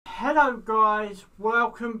Hello guys,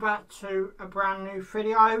 welcome back to a brand new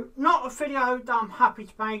video. Not a video that I'm happy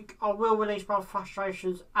to make. I will release my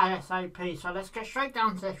frustrations ASAP. So let's get straight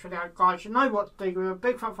down to this video guys. You know what to do. Give a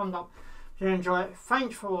big fat thumbs up if you enjoy it.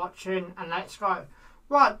 Thanks for watching and let's go.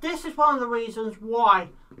 Right, this is one of the reasons why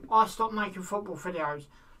I stopped making football videos.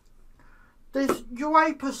 This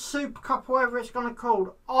UEFA Super Cup, whatever it's going to be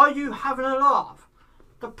called, are you having a laugh?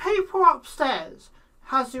 The people upstairs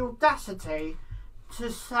has the audacity to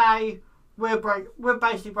say we're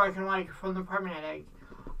basically breaking away from the Premier League.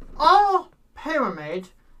 Our pyramid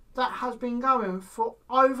that has been going for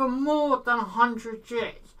over more than 100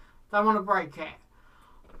 years, they want to break it.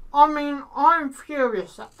 I mean, I'm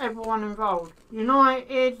furious at everyone involved.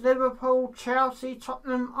 United, Liverpool, Chelsea,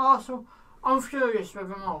 Tottenham, Arsenal. I'm furious with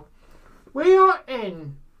them all. We are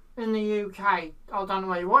in the UK. I don't know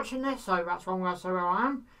where you're watching this, so that's why I'm going to say where I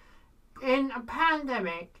am. In a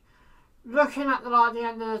pandemic, looking at the light at the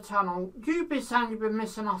end of the tunnel. You've been saying you've been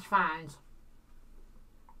missing us fans.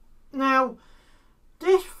 Now,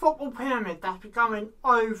 this football pyramid that's been going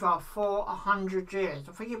over for 100 years,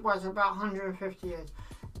 I think it was about 150 years,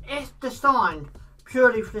 it's designed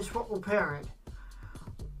purely for this football pyramid.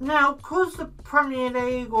 Now, because the Premier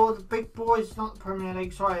League or the big boys, not the Premier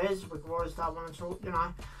League, sorry, it is the big boys that want to talk,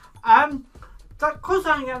 because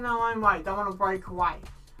they ain't getting their own way, they want to break away.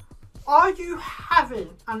 Are you having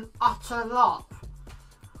an utter laugh?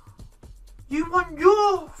 You want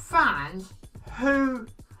your fans who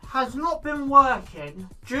has not been working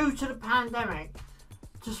due to the pandemic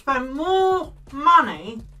to spend more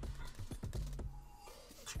money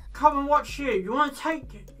to come and watch you. You want to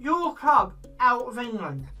take your club out of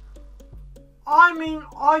England. I mean,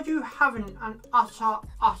 are you having an utter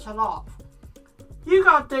laugh? You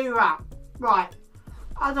gotta do that. Right.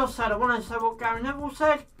 As I said, I want to say what Gary Neville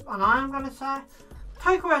said, and I am going to say,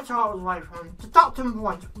 take away titles away from them, deduct them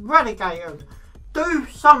points, relegate them, do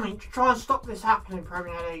something to try and stop this happening,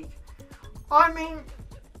 Premier League. I mean,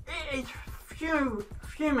 it is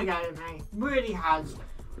fumigating me, really has.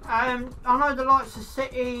 I know the likes of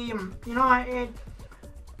City and United,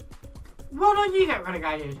 why don't you get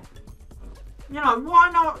relegated?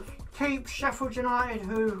 Why not keep Sheffield United,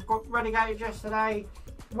 who got relegated yesterday,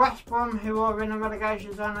 West Brom, who are in a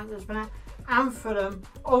relegation zone at this minute, and Fulham,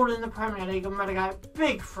 all in the Premier League and relegate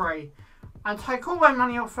big three, and take all their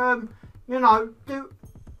money off them. If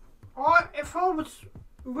I was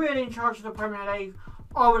really in charge of the Premier League,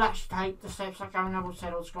 I would actually take the steps like Gary Neville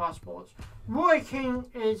said on Sky Sports. Roy Keane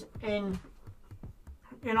is in,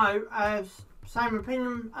 same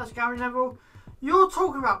opinion as Gary Neville. You're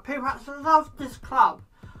talking about people that love this club.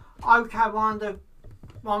 Okay,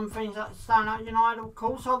 one thing that stand out United, of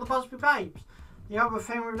course, are the Busby Babes. The other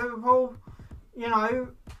thing with Liverpool, you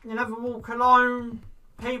never walk alone,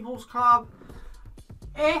 People's Club.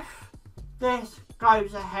 If this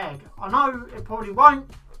goes ahead, I know it probably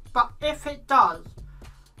won't, but if it does,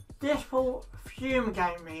 this will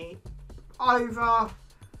fumigate me over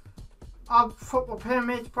our football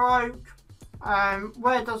pyramids broke.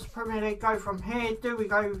 Where does the Premier League go from here? Do we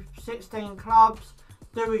go 16 clubs?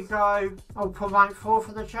 Do we go, promote 4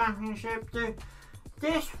 for the Championship?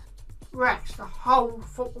 This wrecks the whole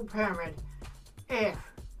football pyramid if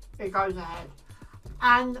it goes ahead.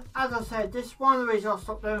 And as I said, this is one of the reasons I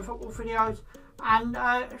stopped doing football videos. And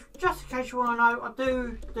just in case you want to know, I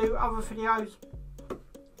do other videos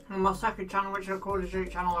on my second channel, which I call the Duke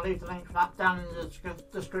channel. I'll leave the link for that down in the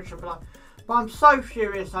description below. But I'm so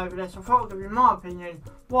furious over this. I thought I'd give you my opinion,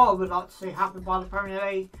 what I would like to see happen by the Premier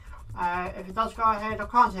League. If it does go ahead, I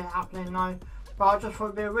can't see it happening no, but I just thought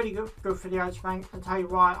it'd be a really good video to make and tell you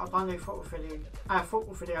why I don't do football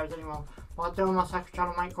videos anymore. But I do on my second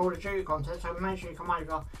channel make Call of Duty content, so make sure you come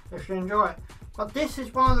over if you enjoy it. But this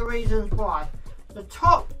is one of the reasons why the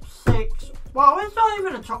top 6, well, it's not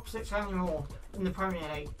even a top 6 anymore in the Premier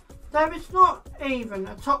League. There is not even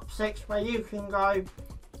a top 6 where you can go.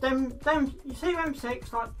 You see them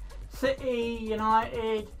 6 like City,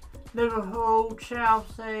 United, Liverpool,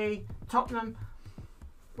 Chelsea, Tottenham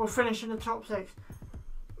will finish in the top 6.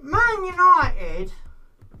 Man United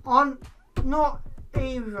are not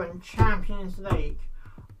even Champions League.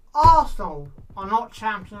 Arsenal are not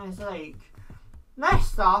Champions League.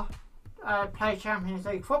 Leicester play Champions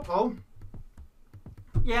League football,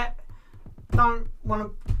 yet don't want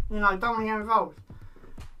to, don't want to get involved.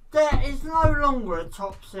 There is no longer a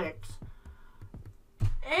top 6.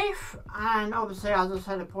 If, and obviously as I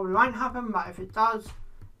said it probably won't happen, but if it does,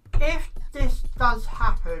 if this does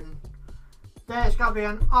happen, there's going to be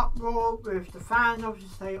an uproar with the fans.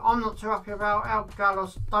 Obviously I'm not too happy about it.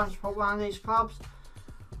 Gallos don't support one of these clubs,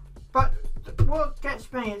 but what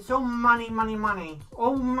gets me, it's all money, money, money.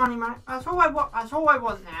 All money, money. That's all I want. That's all I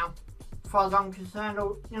want now, as far as I'm concerned.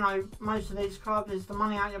 You know, most of these clubs is the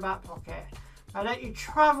money out your back pocket. They let you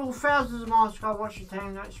travel thousands of miles to go watch your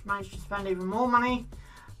team, which makes you spend even more money.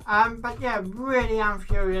 But yeah, really am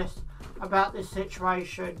furious about this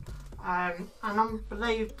situation. And I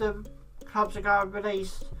believe the clubs are going to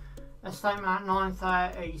release a statement at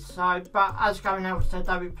 9:30. So, but as Gary Neville said,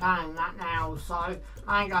 they'll be planning that now. So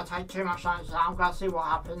I ain't going to take too much notice of that. I'm going to see what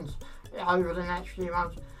happens over the next few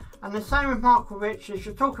months. And the same with Michael Richards.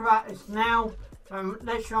 You talk about this now,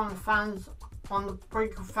 literally on the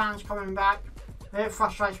brink of fans coming back. It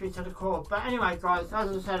frustrates me to the core. But anyway, guys,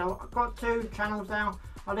 as I said, I've got 2 channels now.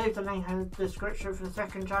 I'll leave the link in the description for the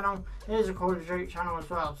second channel. It is a Call of Duty channel as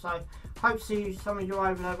well. So, hope to see some of you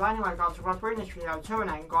over there. But anyway, guys, if I bring this video to an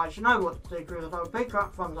end, guys, you know what to do. Give it a big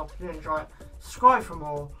thumbs up if you enjoy it. Subscribe for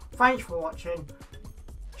more. Thanks for watching.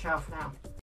 Ciao for now.